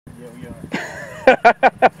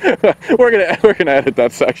we're gonna edit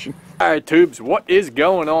that section. All right, tubes, what is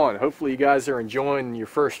going on? Hopefully you guys are enjoying your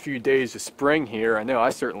first few days of spring here. I know I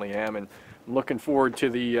certainly am, and I'm looking forward to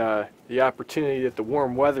the opportunity that the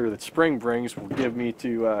warm weather that spring brings will give me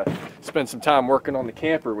to spend some time working on the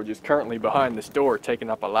camper, which is currently behind this door, taking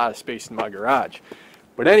up a lot of space in my garage.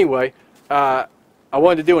 But anyway, I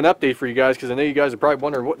wanted to do an update for you guys because I know you guys are probably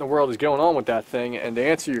wondering what in the world is going on with that thing, and to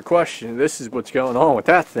answer your question, this is what's going on with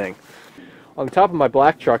that thing. On the top of my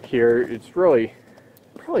black truck here, it's probably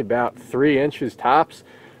about 3 inches tops,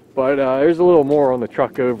 but there's a little more on the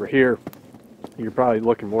truck over here. You're probably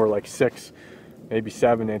looking more like 6, maybe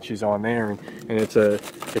 7 inches on there, and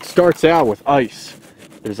it starts out with ice.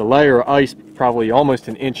 There's a layer of ice probably almost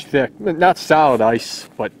an inch thick, not solid ice,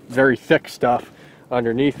 but very thick stuff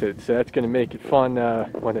underneath it, so that's going to make it fun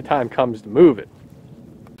when the time comes to move it.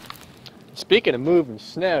 Speaking of moving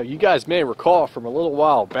snow, you guys may recall from a little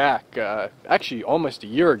while back, actually almost a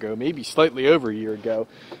year ago, maybe slightly over a year ago,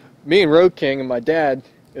 me and Road King and my dad,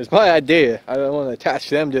 it was my idea, I don't want to attach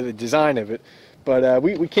them to the design of it, but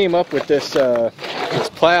we came up with this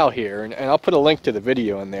plow here, and I'll put a link to the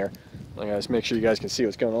video in there. Let's make sure you guys can see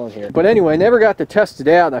what's going on here. But anyway, I never got to test it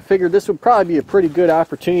out, and I figured this would probably be a pretty good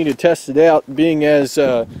opportunity to test it out, being as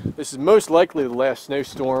this is most likely the last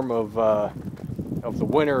snowstorm of the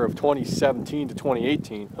winter of 2017 to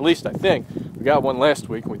 2018. At least I think. We got one last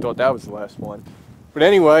week, and we thought that was the last one. But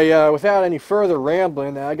anyway, without any further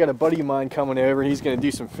rambling, I got a buddy of mine coming over, and he's going to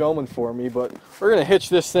do some filming for me. But we're going to hitch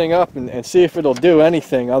this thing up and see if it'll do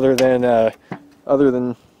anything other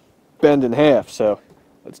than bend in half. So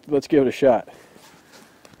let's give it a shot.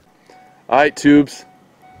 All right, tubes,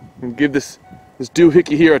 and give this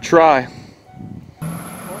doohickey here a try.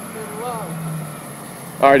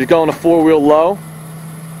 All right, you're going to 4-wheel low.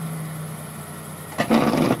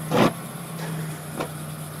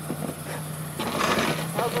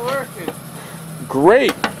 How's it working?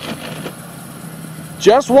 Great.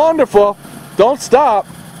 Just wonderful. Don't stop.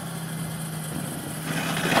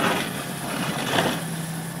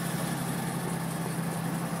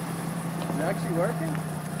 Actually working?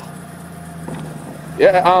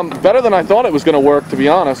 Yeah, better than I thought it was going to work, to be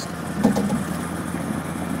honest.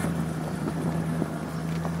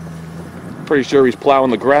 Pretty sure he's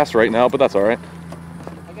plowing the grass right now, but that's all right.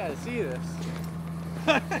 I gotta see this.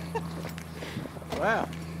 Wow,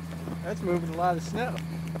 that's moving a lot of snow.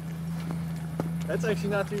 That's actually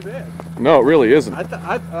not too bad. No, it really isn't.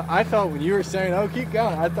 I thought when you were saying, oh, keep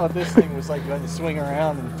going, I thought this thing was like going to swing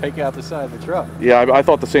around and take out the side of the truck. Yeah, I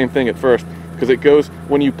thought the same thing at first, because it goes,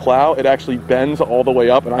 when you plow, it actually bends all the way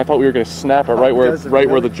up, and I thought we were going to snap it right where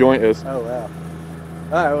the joint is. Oh, wow. All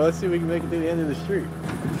right, well, let's see if we can make it to the end of the street.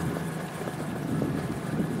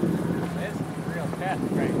 That's real cat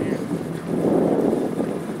right here.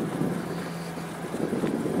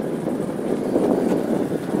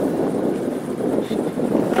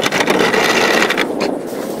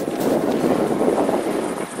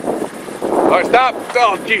 Alright, stop!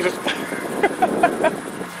 Oh, Jesus.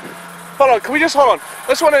 Hold on, can we just hold on? I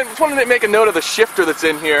just want to make a note of the shifter that's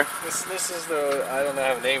in here. This is the, I don't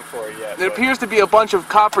have a name for it yet. There appears to be a bunch of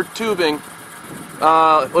copper tubing.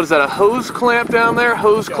 What is that, a hose clamp down there?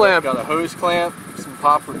 Hose clamp. Got a hose clamp, some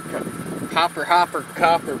copper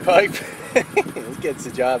pipe. This gets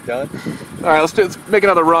the job done. Alright, let's make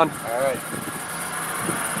another run. Alright.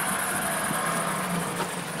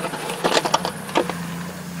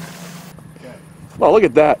 Well, look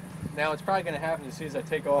at that. Now it's probably going to happen as soon as I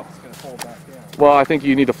take off, it's going to fold back down. Well, I think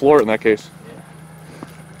you need to floor it in that case.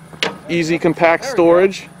 Yeah. Easy compact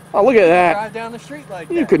storage. Oh, look at that. Drive down the street like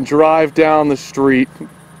that. You can drive down the street.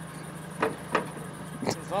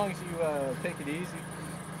 As long as you take it easy.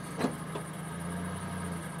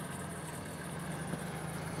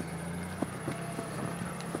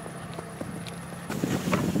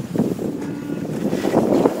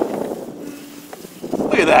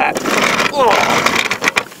 Look at that. Oh.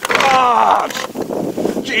 Ah,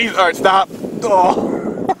 jeez. All right, stop.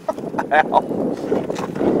 Oh. Ow.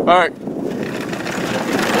 All right.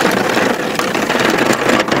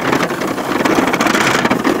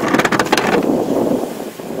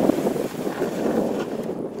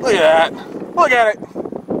 Look at that. Look at it.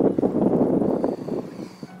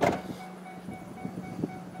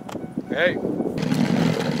 Hey.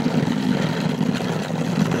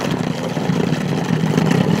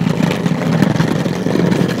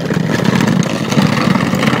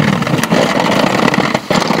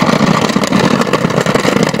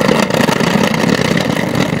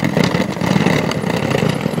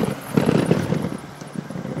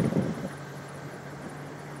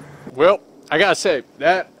 Well, I gotta say,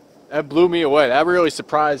 that That blew me away. That really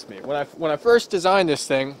surprised me. When I first designed this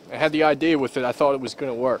thing, I had the idea with it, I thought it was going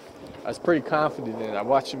to work. I was pretty confident in it. I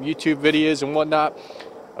watched some YouTube videos and whatnot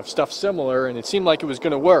of stuff similar, and it seemed like it was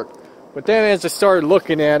going to work. But then as I started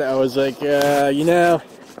looking at it, I was like, you know,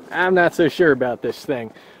 I'm not so sure about this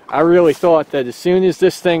thing. I really thought that as soon as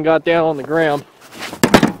this thing got down on the ground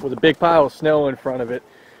with a big pile of snow in front of it,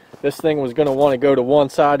 this thing was going to want to go to one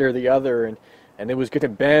side or the other, and it was going to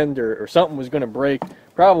bend or something was going to break.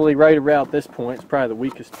 Probably right around this point. It's probably the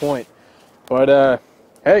weakest point. But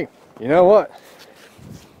hey, you know what?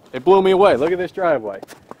 It blew me away. Look at this driveway.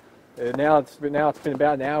 Now it's been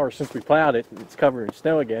about an hour since we plowed it. It's covered in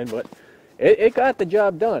snow again, but it got the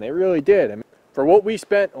job done. It really did. I mean, for what we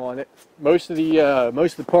spent on it, most of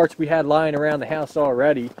the parts we had lying around the house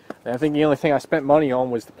already. And I think the only thing I spent money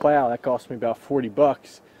on was the plow. That cost me about 40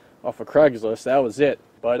 bucks off of Craigslist. That was it.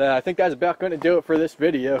 But I think that's about going to do it for this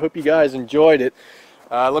video. Hope you guys enjoyed it.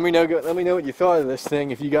 Let me know what you thought of this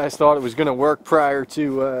thing. If you guys thought it was going to work prior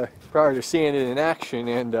to seeing it in action,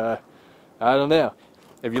 and I don't know.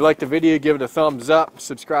 If you liked the video, give it a thumbs up.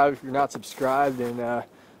 Subscribe if you're not subscribed, and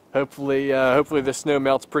hopefully this snow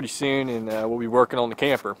melts pretty soon, and we'll be working on the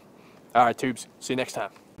camper. All right, tubes. See you next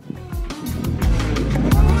time.